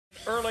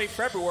early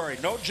February.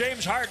 No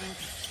James Harden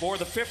for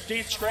the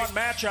 15th straight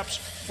matchups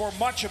for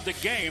much of the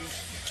game.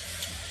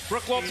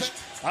 Brook Lopez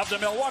of the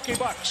Milwaukee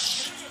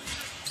Bucks.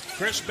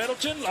 Chris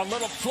Middleton, a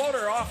little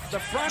floater off the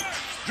front.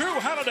 Drew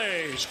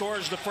Holiday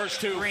scores the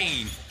first two.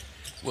 Green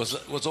was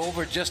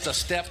over just a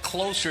step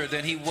closer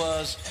than he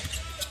was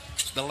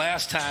the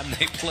last time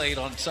they played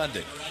on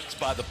Sunday. It's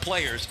by the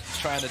players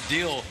trying to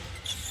deal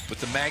with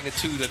the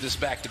magnitude of this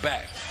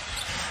back-to-back.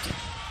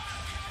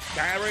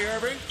 Kyrie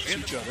Irving in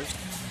each other.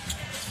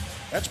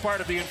 That's part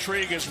of the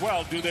intrigue as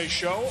well. Do they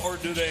show or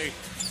do they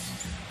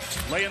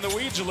lay in the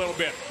weeds a little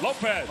bit?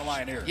 Lopez, the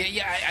line here.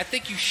 Yeah, I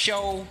think you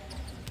show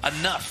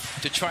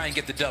enough to try and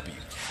get the W.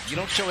 You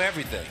don't show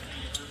everything.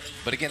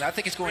 But again, I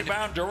think it's going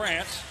Rebound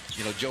Durant.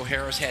 You know, Joe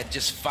Harris had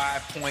just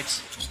 5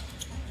 points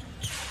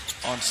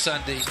on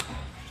Sunday.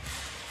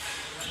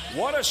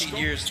 What a 15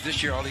 years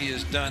this year, all he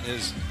has done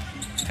is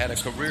had a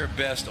career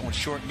best on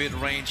short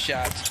mid-range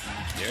shots.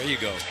 There you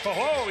go.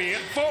 Oh, he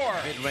hit 4.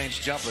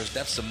 Mid-range jumpers.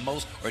 That's the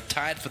most, or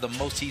tied for the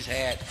most he's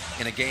had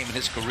in a game in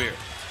his career.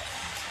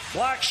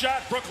 Block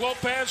shot, Brook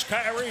Lopez.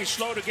 Kyrie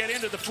slow to get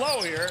into the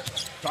flow here.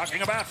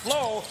 Talking about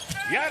flow,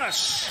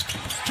 Giannis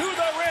to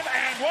the rim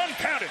and one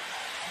counted.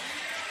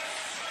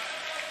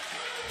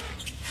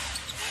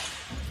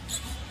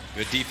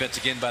 Good defense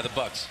again by the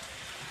Bucks.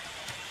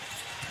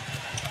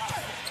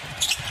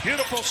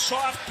 Beautiful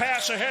soft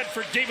pass ahead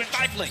for Demon.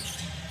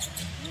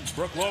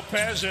 Brook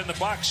Lopez and the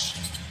Bucks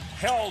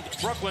held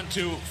Brooklyn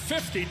to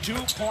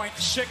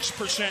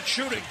 52.6%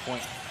 shooting.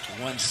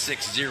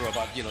 160,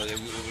 about, you know, it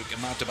would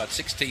amount to about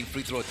 16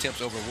 free throw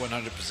attempts over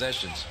 100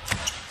 possessions.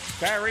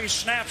 Kyrie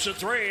snaps a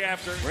three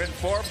after Bryn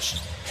Forbes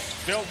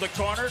filled the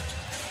corner.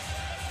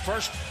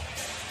 First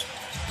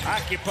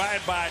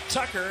occupied by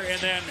Tucker, and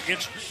then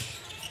it's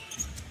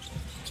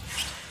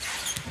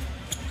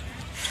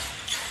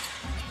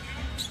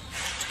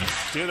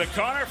to the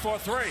corner for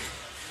three.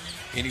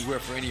 Anywhere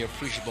for any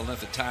appreciable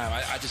length of time.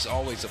 I just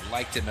always have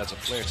liked him as a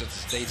player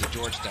since the days of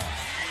Georgetown.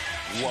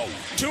 Whoa.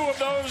 2 of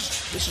those.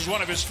 This is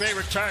one of his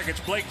favorite targets.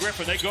 Blake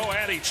Griffin. They go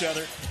at each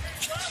other.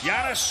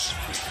 Giannis.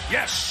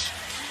 Yes.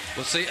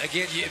 Well, see,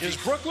 again, is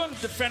Brooklyn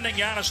defending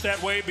Giannis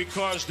that way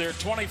because they're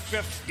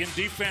 25th in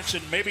defense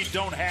and maybe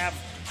don't have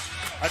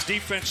a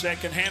defense that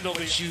can handle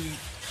what you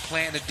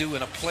plan to do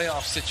in a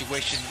playoff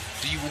situation?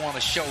 Do you want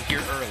to show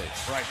here early?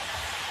 Right.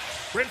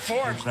 Bryn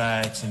Forbes.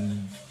 Cracks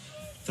and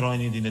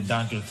throwing it in the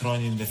dunk or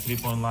throwing it in the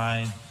three-point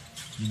line.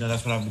 You know,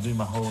 that's what I've been doing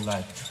my whole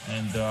life.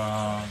 And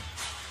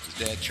his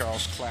dad,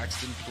 Charles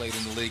Claxton, played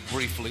in the league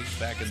briefly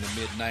back in the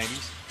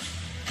mid-90s.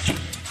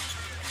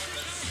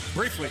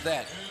 Briefly.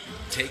 That.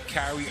 Take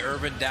Kyrie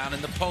Irving down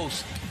in the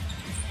post.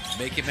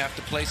 Make him have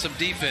to play some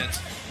defense.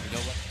 You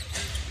know what?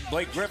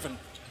 Blake Griffin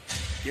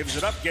gives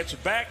it up, gets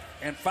it back,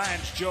 and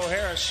finds Joe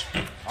Harris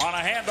on a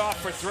handoff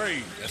for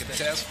three. That's the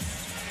test.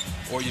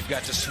 Or you've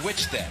got to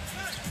switch that.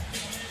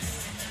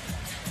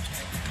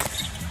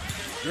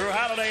 Drew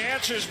Holiday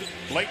answers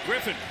Blake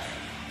Griffin.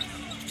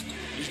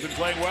 He's been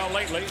playing well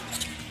lately.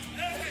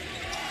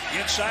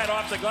 Inside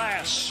off the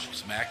glass.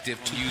 Some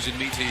active to using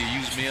me till you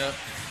use me up.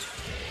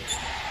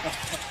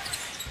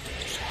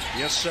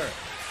 Yes, sir.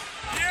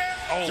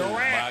 Oh, Durant.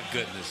 my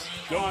goodness.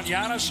 Go on,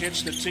 Giannis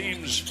hits the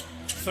team's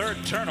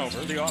 3rd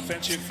turnover, the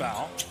offensive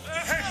foul.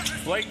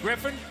 Blake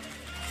Griffin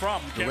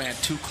from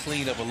Durant too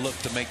clean of a look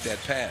to make that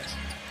pass.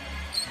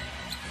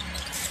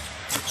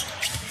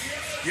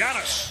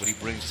 Giannis. What he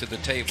brings to the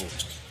table.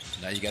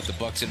 Now you got the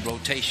Bucks in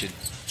rotation.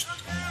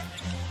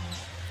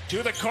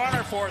 To the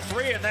corner for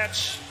three, and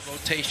that's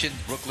rotation.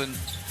 Brooklyn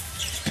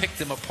picked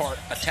them apart,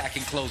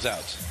 attacking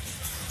closeouts.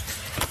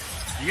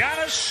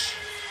 Giannis.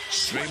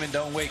 Dreaming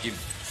don't wake him.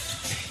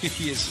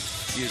 he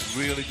is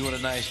really doing a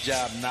nice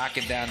job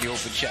knocking down the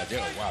open shot. There,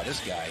 wow, this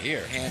guy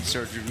here. Hand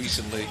surgery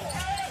recently,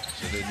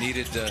 so they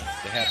needed to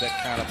have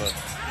that kind of a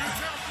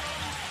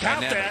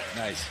count dynamic. That.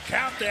 Nice.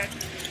 Count that.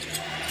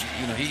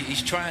 You know,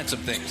 he's trying some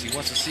things. He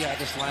wants to see how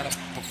this lineup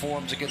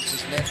performs against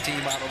this net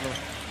team out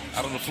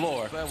on the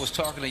floor. I was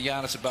talking to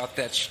Giannis about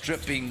that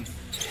stripping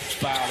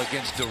foul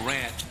against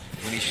Durant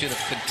when he should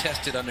have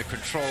contested under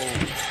control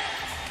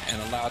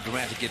and allowed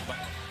Durant to get by.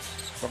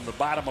 From the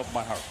bottom of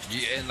my heart.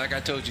 Yeah, and like I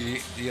told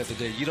you the other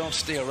day, you don't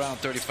stay around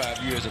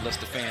 35 years unless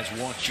the fans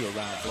want you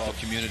around. The ball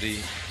community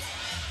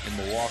in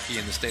Milwaukee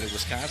and the state of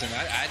Wisconsin.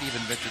 I'd even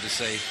venture to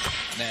say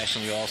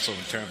nationally also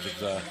in terms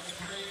of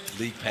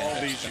league pass. All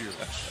these years.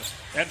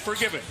 And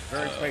forgiving.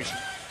 Very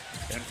patient.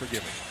 And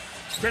forgiving.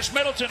 Chris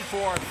Middleton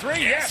for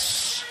three.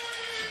 Yes.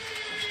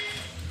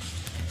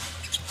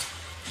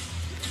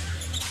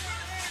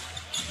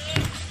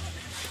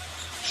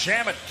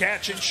 Shamet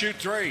catch and shoot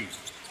three.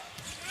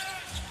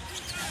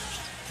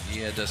 He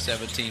had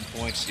 17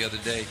 points the other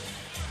day.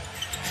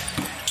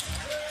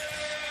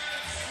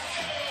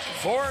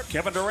 4.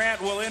 Kevin Durant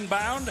will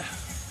inbound.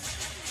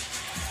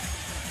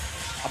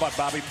 How about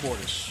Bobby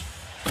Portis?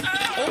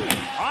 Oh,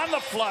 on the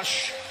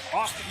flush.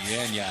 Off.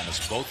 Yeah, and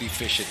Giannis, both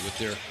efficient with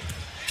their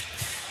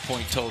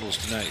point totals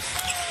tonight.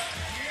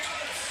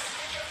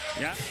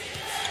 Yeah.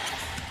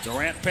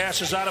 Durant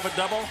passes out of a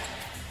double.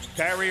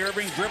 Kyrie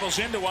Irving dribbles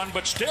into one,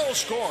 but still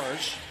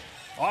scores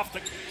off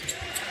the.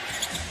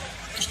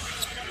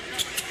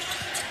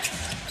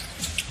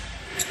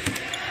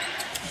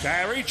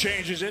 Kyrie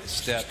changes it.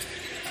 Step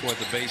toward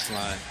the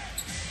baseline.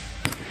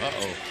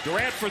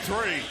 Durant for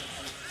three.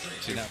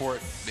 See, now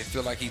they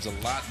feel like he's a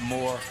lot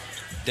more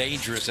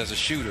dangerous as a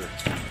shooter.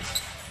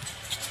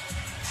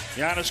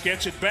 Giannis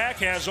gets it back,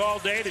 has all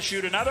day to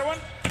shoot another one,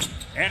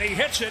 and he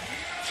hits it.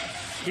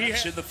 He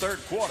hits in the third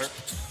quarter.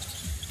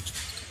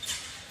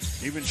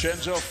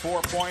 DiVincenzo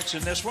 4 points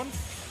in this one.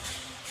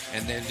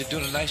 And then they're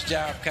doing a nice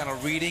job kind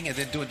of reading and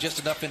then doing just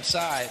enough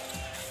inside.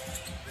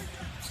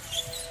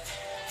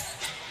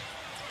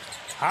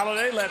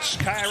 Holiday lets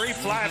Kyrie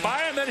fly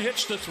by and then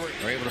hits the three.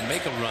 They're able to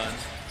make a run.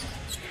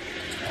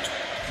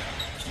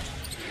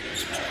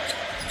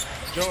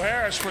 Joe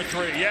Harris for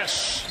three,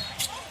 yes.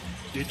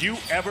 Did you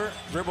ever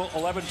dribble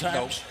 11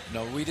 times?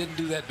 No, we didn't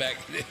do that back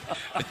in the day.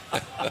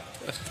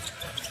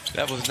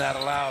 That was not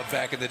allowed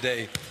back in the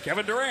day.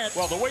 Kevin Durant.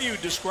 Well, the way you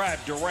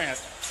describe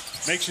Durant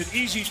makes it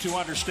easy to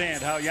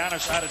understand how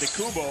Giannis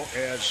Antetokounmpo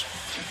as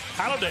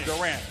Holiday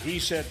Durant. He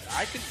said,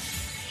 I can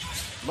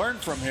learn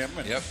from him.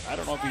 And yep. I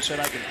don't know if he said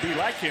I can be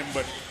like him,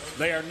 but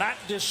they are not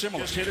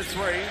dissimilar. Just hit a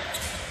three.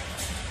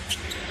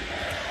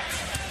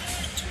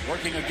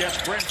 Working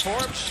against Brent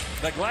Forbes.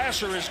 The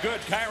Glasser is good.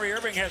 Kyrie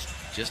Irving has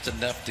just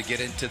enough to get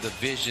into the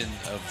vision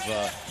of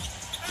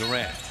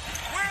Durant.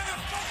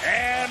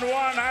 And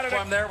one out of it.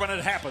 I'm there when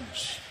it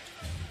happens.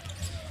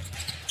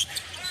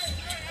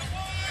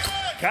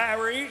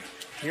 Kyrie,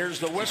 here's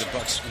the whistle. The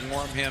Bucks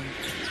swarm him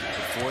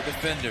to 4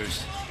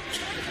 defenders.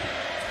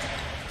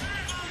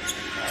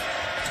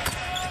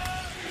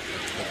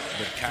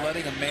 But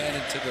letting a man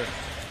into the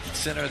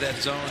center of that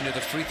zone near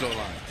the free throw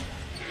line.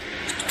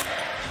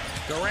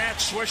 Durant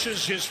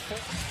swishes his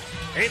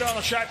 8 on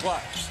the shot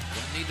clock.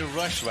 Don't need to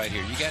rush right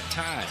here. You got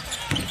time.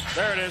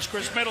 There it is,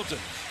 Chris Middleton.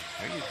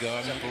 There you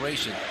go.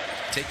 Separation.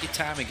 Take your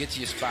time and get to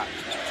your spot.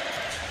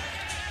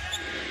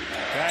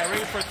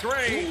 Kyrie for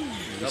three. Ooh,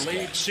 the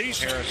lead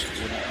ceases. Harris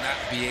would not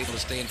be able to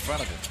stay in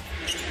front of him.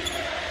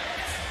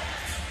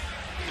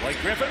 Blake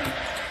Griffin,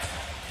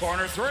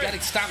 corner three. You got to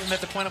stop him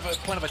at the point of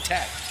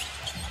attack.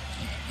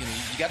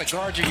 You got to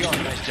guard your yard.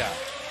 Nice job.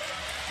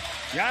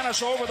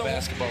 Giannis over the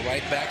basketball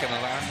right back and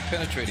allow him to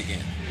penetrate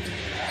again.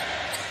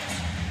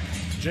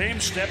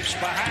 James steps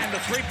behind the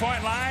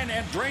three-point line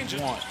and drains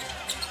it.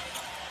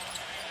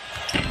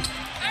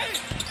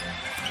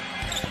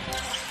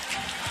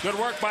 Good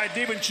work by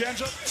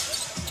DiVincenzo.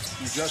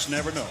 You just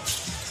never know.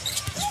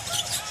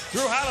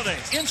 Drew Holiday,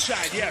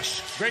 inside,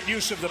 yes. Great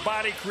use of the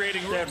body,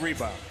 creating that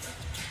rebound.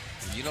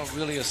 You don't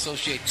really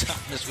associate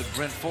toughness with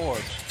Brent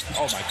Forbes.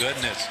 Oh, my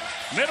goodness.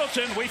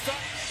 Middleton, we thought.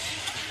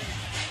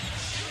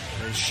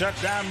 They shut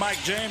down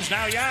Mike James.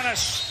 Now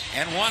Giannis.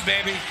 And one,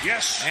 baby.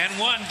 Yes. And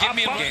one. Give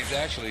me a game.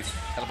 Actually,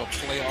 kind of a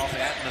playoff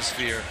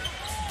atmosphere,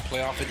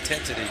 playoff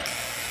intensity.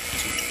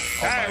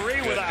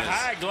 Kyrie with a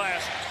high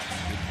glass.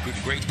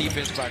 Great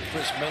defense by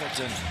Chris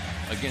Middleton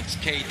against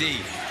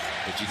KD,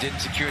 but you didn't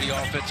secure the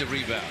offensive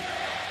rebound.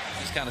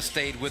 Just kind of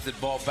stayed with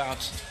it. Ball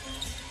bounced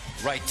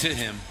right to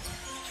him.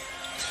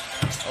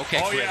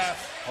 Okay, oh, Chris. Yeah.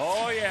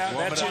 Oh, yeah.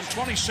 That's on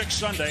 26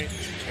 Sunday,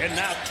 and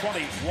now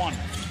 21.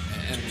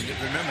 And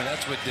remember,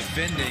 that's with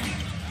defending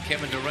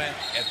Kevin Durant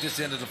at this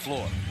end of the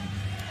floor.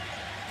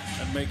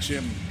 That makes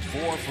him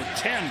 4 for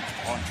 10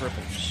 on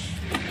triples.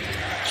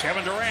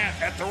 Kevin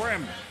Durant at the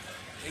rim.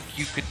 If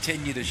you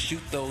continue to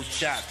shoot those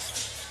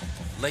shots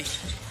late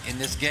in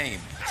this game.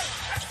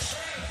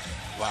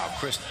 Wow,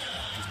 Chris.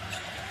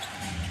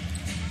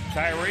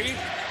 Kyrie.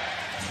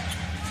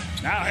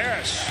 Now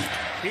Harris.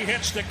 He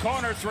hits the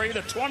corner three,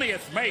 the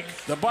 20th make.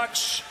 The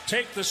Bucks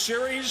take the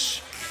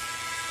series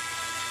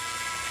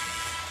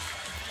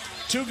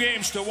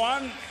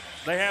 2-1.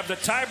 They have the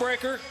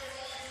tiebreaker,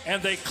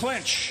 and they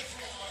clinch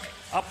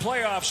a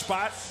playoff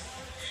spot.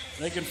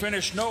 They can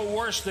finish no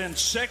worse than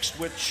 6th,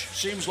 which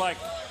seems like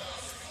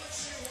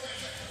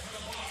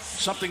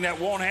something that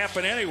won't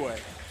happen anyway.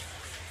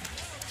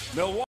 Milwaukee.